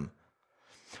for them.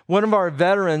 One of our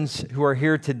veterans who are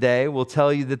here today will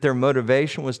tell you that their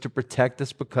motivation was to protect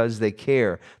us because they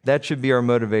care. That should be our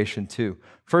motivation too.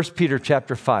 1 Peter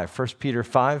chapter 5. 1 Peter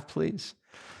 5, please.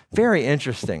 Very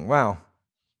interesting. Wow.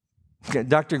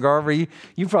 Dr. Garver, you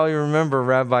probably remember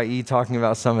Rabbi E talking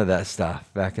about some of that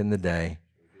stuff back in the day.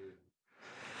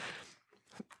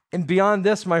 And beyond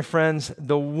this, my friends,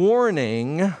 the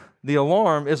warning, the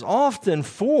alarm, is often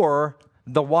for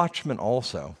the watchman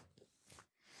also.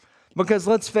 Because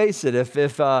let's face it, if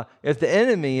the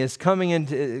enemy is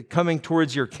coming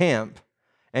towards your camp,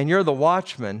 and you're the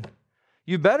watchman,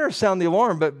 you better sound the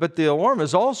alarm. But the alarm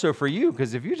is also for you,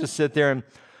 because if you just sit there and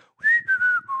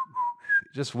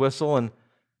just whistle, and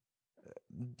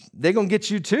they're going to get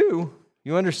you too.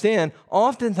 You understand?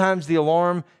 Oftentimes the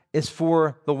alarm is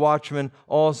for the watchman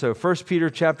also. 1 Peter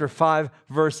chapter 5,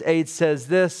 verse 8 says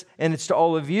this, and it's to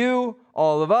all of you,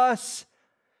 all of us: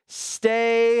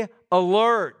 stay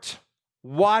alert,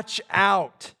 watch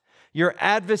out. Your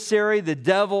adversary, the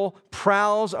devil,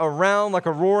 prowls around like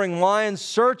a roaring lion,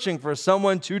 searching for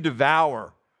someone to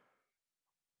devour.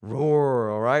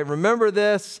 Roar, all right? Remember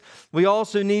this. We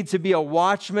also need to be a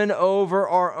watchman over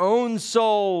our own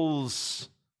souls.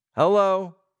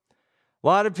 Hello. A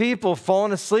lot of people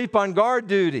falling asleep on guard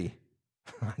duty.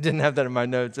 I didn't have that in my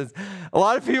notes. A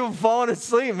lot of people falling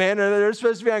asleep, man. They're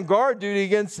supposed to be on guard duty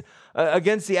against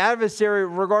the adversary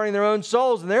regarding their own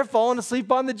souls, and they're falling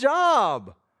asleep on the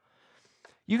job.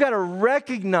 You got to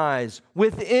recognize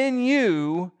within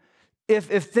you if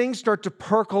things start to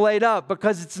percolate up,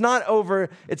 because it's not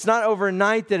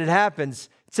overnight that it happens.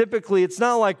 Typically, it's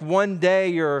not like one day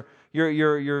you're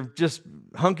just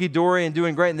hunky-dory and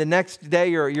doing great, and the next day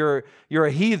you're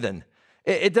a heathen.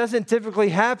 It doesn't typically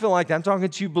happen like that. I'm talking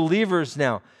to you believers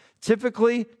now.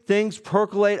 Typically, things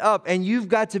percolate up, and you've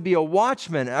got to be a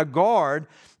watchman, a guard,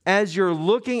 as you're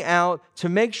looking out to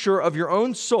make sure of your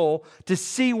own soul, to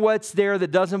see what's there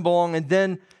that doesn't belong and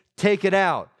then take it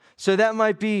out. So that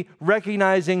might be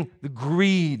recognizing the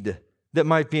greed that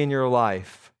might be in your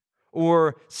life,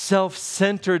 or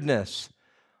self-centeredness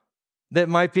that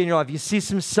might be in your life. You see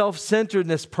some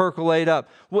self-centeredness percolate up.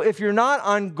 Well, if you're not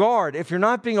on guard, if you're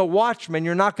not being a watchman,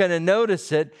 you're not going to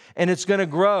notice it, and it's going to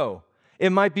grow.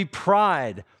 It might be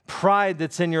pride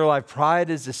that's in your life. Pride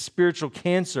is a spiritual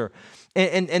cancer,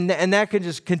 and that can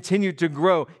just continue to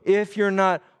grow if you're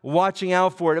not watching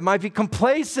out for it. It might be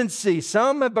complacency.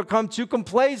 Some have become too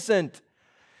complacent.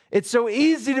 It's so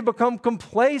easy to become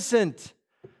complacent.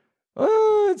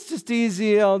 Oh, it's just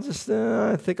easy. I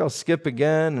think I'll skip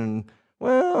again. And,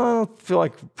 well, I don't feel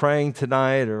like praying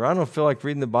tonight, or I don't feel like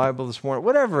reading the Bible this morning.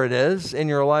 Whatever it is in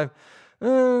your life.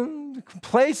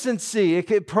 Complacency,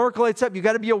 it percolates up. You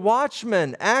got to be a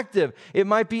watchman, active. It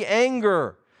might be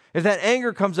anger. If that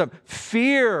anger comes up,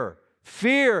 fear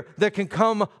fear that can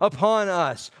come upon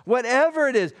us. Whatever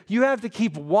it is, you have to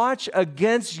keep watch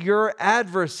against your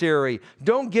adversary.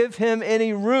 Don't give him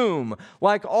any room.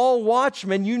 Like all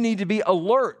watchmen, you need to be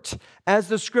alert. As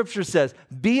the scripture says,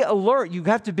 be alert. You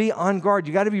have to be on guard.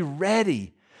 You got to be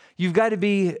ready. You've got to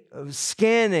be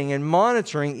scanning and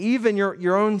monitoring even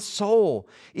your own soul,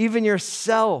 even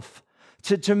yourself,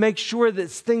 to make sure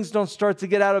that things don't start to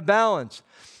get out of balance.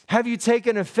 Have you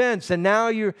taken offense and now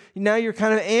you're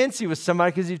kind of antsy with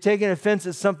somebody because you've taken offense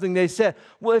at something they said?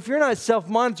 Well, if you're not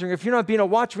self-monitoring, if you're not being a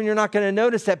watchman, you're not going to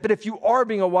notice that. But if you are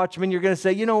being a watchman, you're going to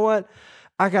say, you know what?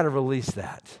 I got to release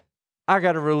that. I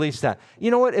got to release that. You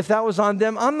know what? If that was on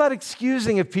them, I'm not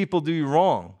excusing if people do you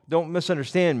wrong. Don't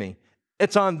misunderstand me.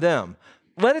 It's on them.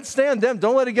 Let it stay on them.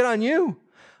 Don't let it get on you.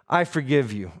 I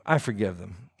forgive you. I forgive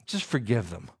them. Just forgive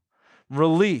them.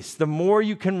 Release. The more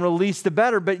you can release, the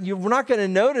better. But you're not going to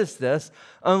notice this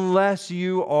unless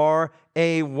you are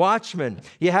a watchman.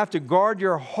 You have to guard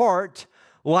your heart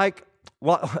like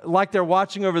they're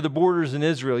watching over the borders in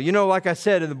Israel. You know, like I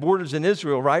said, in the borders in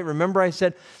Israel, right? Remember I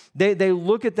said, they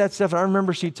look at that stuff. And I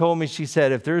remember she told me, she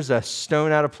said, if there's a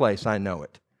stone out of place, I know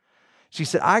it. She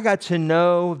said, I got to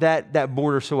know that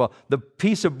border so well, the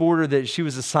piece of border that she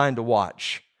was assigned to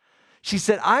watch. She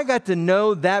said, I got to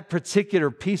know that particular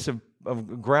piece of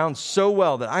ground so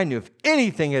well that I knew if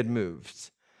anything had moved,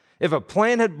 if a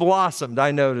plant had blossomed,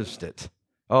 I noticed it.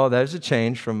 Oh, there's a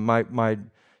change from my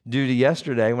duty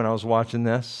yesterday when I was watching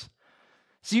this.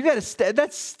 So you got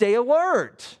to stay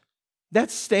alert.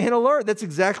 That's staying alert. That's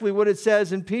exactly what it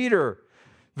says in Peter.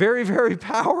 Very, very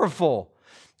powerful.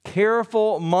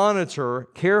 Carefully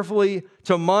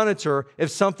to monitor if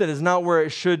something is not where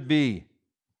it should be.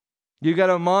 You got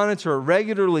to monitor,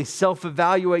 regularly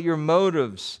self-evaluate your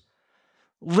motives.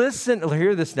 Listen,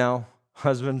 hear this now,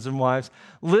 husbands and wives.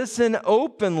 Listen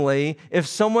openly if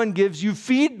someone gives you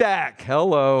feedback.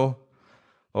 Hello.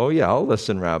 Oh yeah, I'll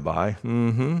listen, Rabbi.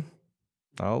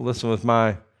 I'll listen with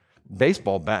my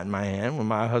baseball bat in my hand when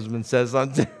my husband says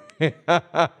something.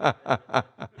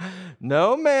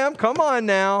 No, ma'am, come on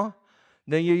now.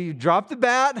 Now you drop the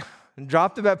bat.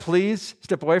 Please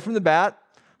step away from the bat.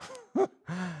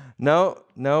 No.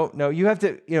 You have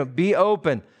to, be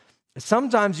open.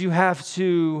 Sometimes you have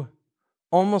to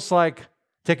almost like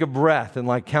take a breath and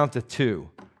like count to 2.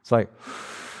 It's like,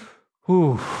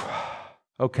 whew,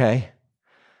 okay.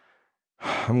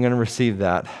 I'm going to receive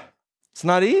that. It's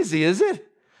not easy, is it?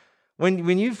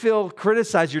 When you feel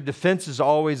criticized, your defenses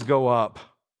always go up.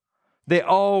 They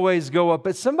always go up.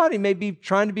 But somebody may be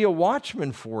trying to be a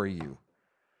watchman for you.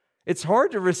 It's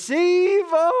hard to receive.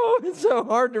 Oh, it's so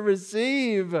hard to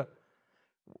receive.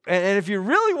 And if you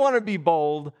really want to be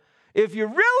bold, if you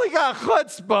really got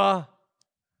chutzpah,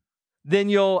 then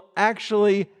you'll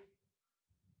actually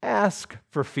ask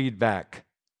for feedback.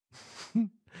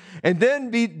 And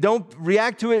then don't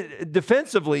react to it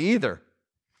defensively either.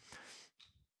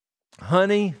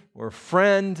 Honey, or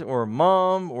friend, or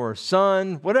mom, or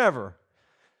son, whatever.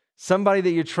 Somebody that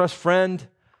you trust, friend.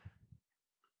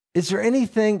 Is there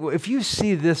anything, if you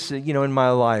see this, in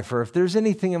my life, or if there's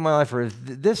anything in my life, or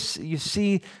if you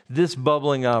see this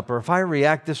bubbling up, or if I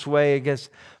react this way, I guess,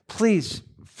 please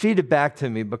feed it back to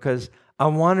me because I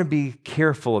want to be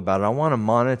careful about it. I want to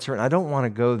monitor it. I don't want to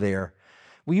go there.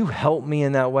 Will you help me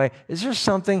in that way? Is there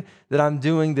something that I'm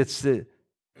doing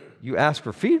you ask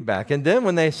for feedback? And then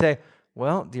when they say,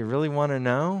 well, do you really want to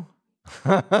know?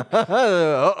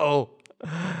 Uh-oh.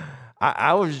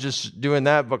 I was just doing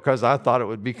that because I thought it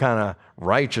would be kind of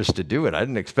righteous to do it. I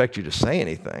didn't expect you to say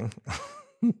anything.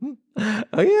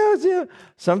 Oh, yeah.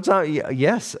 Sometimes,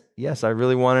 yes, I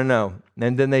really want to know.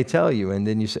 And then they tell you, and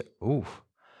then you say, ooh,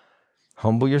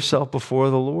 humble yourself before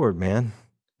the Lord, man.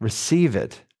 Receive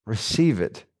it.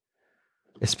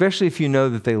 Especially if you know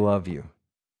that they love you,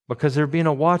 because they're being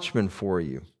a watchman for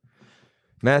you.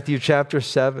 Matthew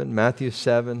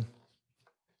 7.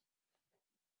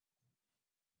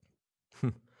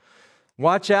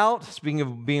 Watch out, speaking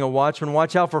of being a watchman,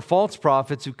 watch out for false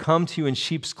prophets who come to you in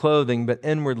sheep's clothing, but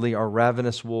inwardly are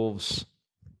ravenous wolves.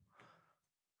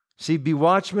 See, be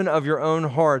watchmen of your own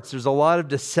hearts. There's a lot of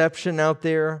deception out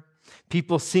there.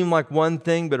 People seem like one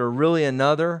thing, but are really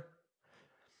another.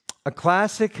 A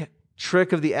classic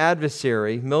trick of the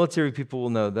adversary, military people will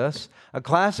know this, a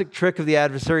classic trick of the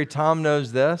adversary, Tom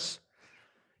knows this,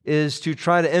 is to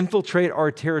try to infiltrate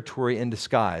our territory in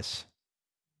disguise,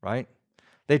 right?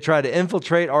 They try to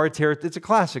infiltrate our territory. It's a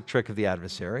classic trick of the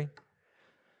adversary.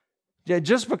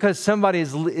 Just because somebody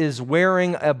is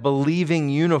wearing a believing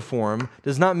uniform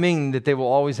does not mean that they will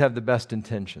always have the best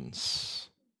intentions.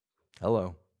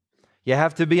 Hello. You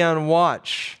have to be on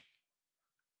watch.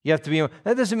 You have to be,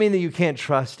 that doesn't mean that you can't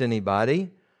trust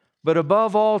anybody, but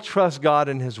above all, trust God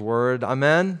and His Word.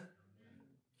 Amen?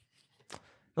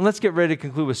 And let's get ready to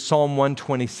conclude with Psalm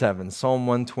 127. Psalm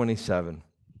 127.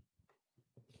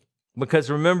 Because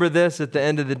remember this, at the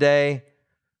end of the day,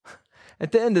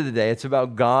 it's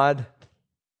about God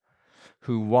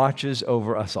who watches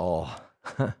over us all.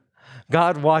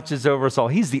 God watches over us all.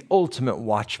 He's the ultimate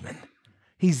watchman.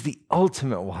 He's the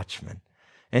ultimate watchman.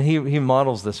 And he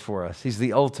models this for us. He's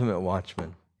the ultimate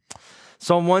watchman.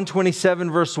 Psalm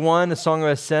 127, verse 1, a song of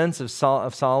ascents of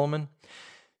Solomon,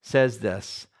 says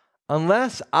this: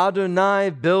 unless Adonai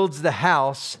builds the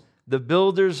house, the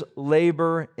builders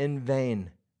labor in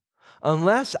vain.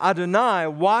 Unless Adonai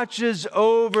watches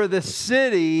over the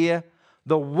city,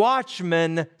 the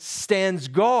watchman stands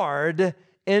guard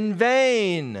in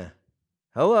vain.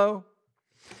 Hello.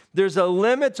 There's a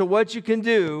limit to what you can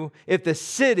do if the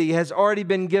city has already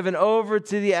been given over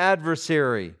to the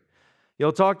adversary.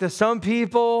 You'll talk to some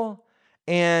people,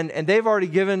 and they've already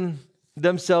given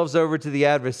themselves over to the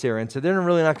adversary, and so they're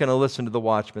really not going to listen to the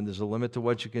watchman. There's a limit to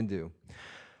what you can do.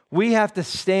 We have to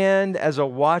stand as a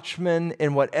watchman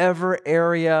in whatever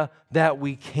area that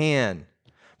we can.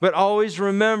 But always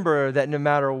remember that no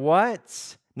matter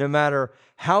what, no matter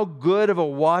how good of a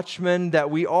watchman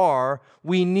that we are,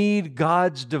 we need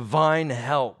God's divine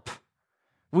help.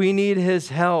 We need His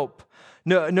help.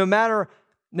 No matter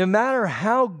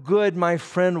how good my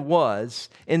friend was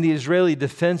in the Israeli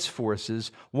Defense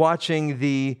Forces watching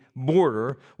the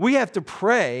border, we have to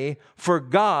pray for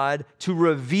God to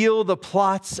reveal the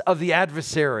plots of the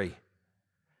adversary,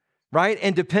 right?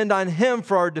 And depend on Him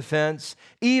for our defense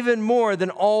even more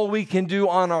than all we can do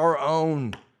on our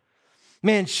own.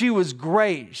 Man, she was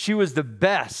great. She was the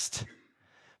best.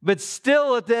 But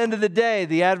still, at the end of the day,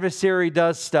 the adversary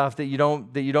does stuff that you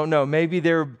don't know. Maybe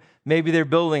they're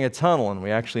building a tunnel, and we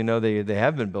actually know they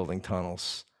have been building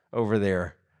tunnels over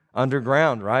there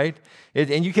underground, right?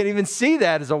 And you can even see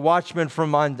that as a watchman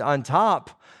from on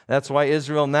top. That's why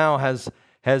Israel now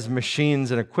has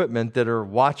machines and equipment that are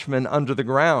watchmen under the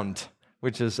ground,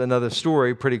 which is another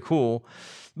story, pretty cool.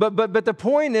 But the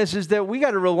point is that we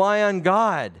got to rely on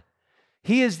God.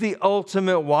 He is the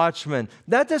ultimate watchman.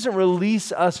 That doesn't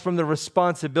release us from the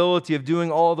responsibility of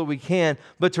doing all that we can,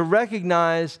 but to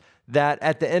recognize that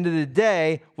at the end of the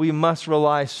day, we must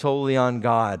rely solely on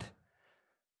God.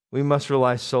 We must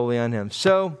rely solely on Him.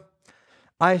 So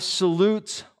I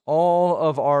salute all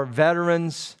of our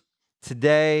veterans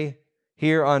today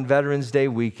here on Veterans Day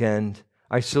weekend.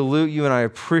 I salute you and I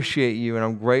appreciate you and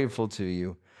I'm grateful to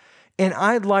you. And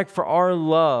I'd like for our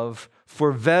love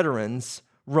for veterans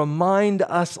remind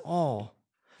us all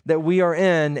that we are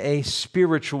in a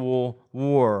spiritual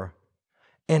war.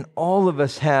 And all of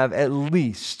us have at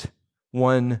least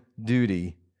one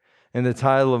duty. And the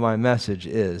title of my message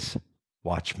is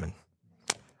Watchman.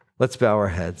 Let's bow our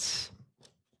heads.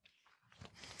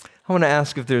 I want to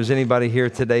ask if there's anybody here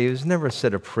today who's never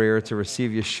said a prayer to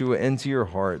receive Yeshua into your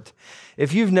heart.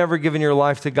 If you've never given your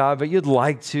life to God, but you'd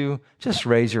like to, just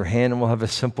raise your hand and we'll have a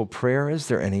simple prayer. Is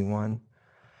there anyone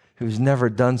who's never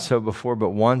done so before but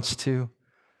wants to?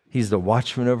 He's the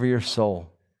watchman over your soul.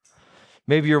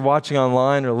 Maybe you're watching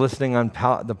online or listening on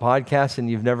the podcast and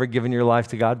you've never given your life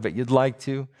to God, but you'd like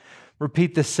to.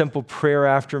 Repeat this simple prayer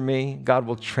after me. God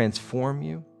will transform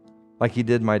you like He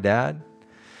did my dad.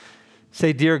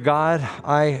 Say, dear God,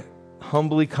 I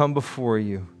humbly come before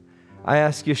you. I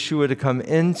ask Yeshua to come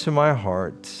into my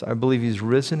heart. I believe He's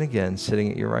risen again, sitting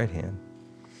at your right hand.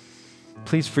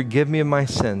 Please forgive me of my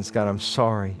sins. God, I'm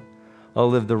sorry. I'll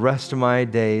live the rest of my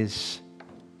days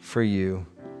for you.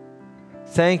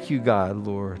 Thank you, God,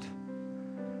 Lord.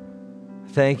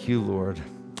 Thank you, Lord.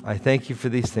 I thank you for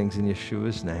these things in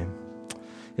Yeshua's name.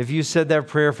 If you said that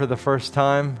prayer for the first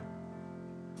time,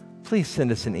 please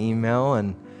send us an email,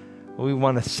 and we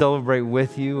want to celebrate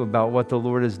with you about what the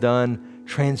Lord has done,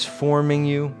 transforming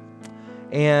you.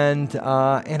 And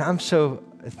I'm so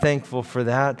thankful for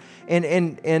that.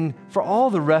 And for all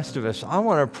the rest of us, I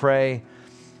want to pray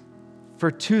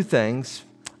for two things.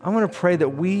 I want to pray that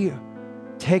we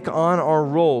take on our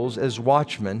roles as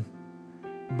watchmen,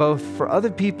 both for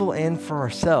other people and for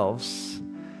ourselves,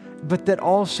 but that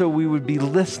also we would be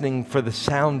listening for the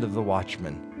sound of the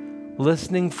watchman,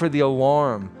 listening for the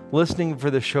alarm, listening for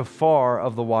the shofar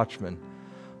of the watchman.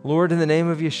 Lord, in the name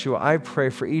of Yeshua, I pray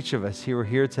for each of us who are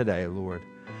here today, Lord.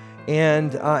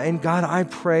 And God, I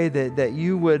pray that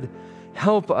you would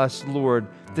help us, Lord,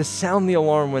 to sound the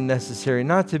alarm when necessary,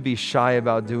 not to be shy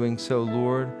about doing so,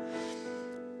 Lord.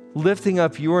 Lifting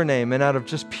up your name and out of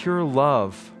just pure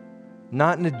love,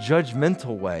 not in a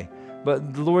judgmental way,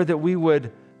 but Lord, that we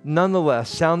would nonetheless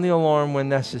sound the alarm when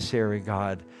necessary,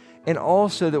 God. and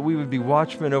also that we would be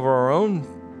watchmen over our own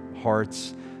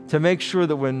hearts to make sure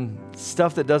that when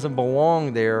stuff that doesn't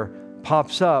belong there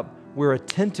pops up, we're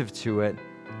attentive to it,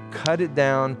 cut it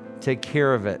down, take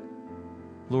care of it.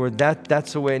 Lord,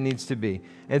 that's the way it needs to be.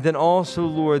 And then also,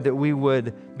 Lord, that we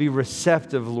would be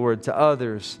receptive, Lord, to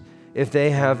others if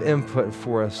they have input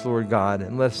for us, Lord God.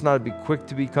 And let us not be quick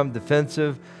to become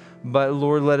defensive, but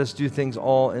Lord, let us do things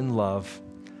all in love.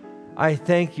 I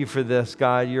thank you for this,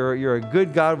 God. You're a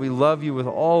good God. We love you with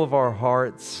all of our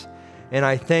hearts. And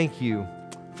I thank you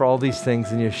for all these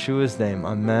things in Yeshua's name.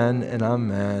 Amen and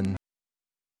amen.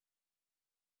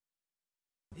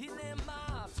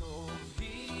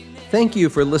 Thank you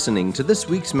for listening to this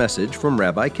week's message from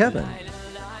Rabbi Kevin.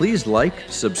 Please like,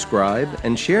 subscribe,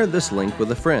 and share this link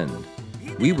with a friend.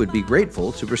 We would be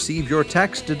grateful to receive your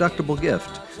tax-deductible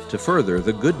gift to further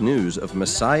the good news of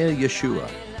Messiah Yeshua.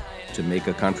 To make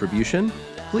a contribution,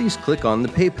 please click on the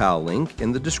PayPal link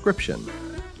in the description.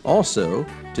 Also,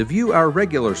 to view our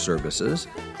regular services,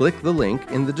 click the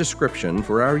link in the description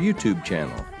for our YouTube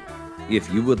channel. If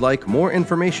you would like more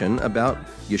information about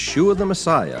Yeshua the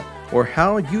Messiah or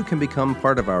how you can become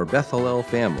part of our Beth Hallel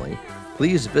family,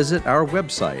 please visit our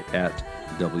website at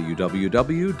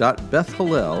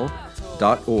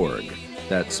www.bethhallel.org.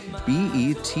 That's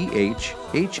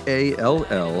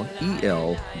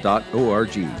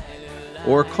BETHHALLEL.org.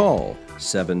 Or call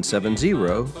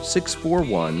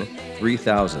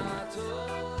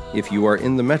 770-641-3000. If you are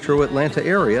in the metro Atlanta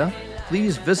area,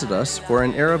 please visit us for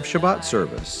an Arab Shabbat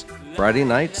service, Friday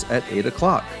nights at 8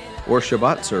 o'clock, or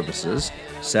Shabbat services,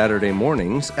 Saturday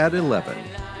mornings at 11.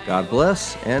 God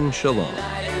bless and shalom.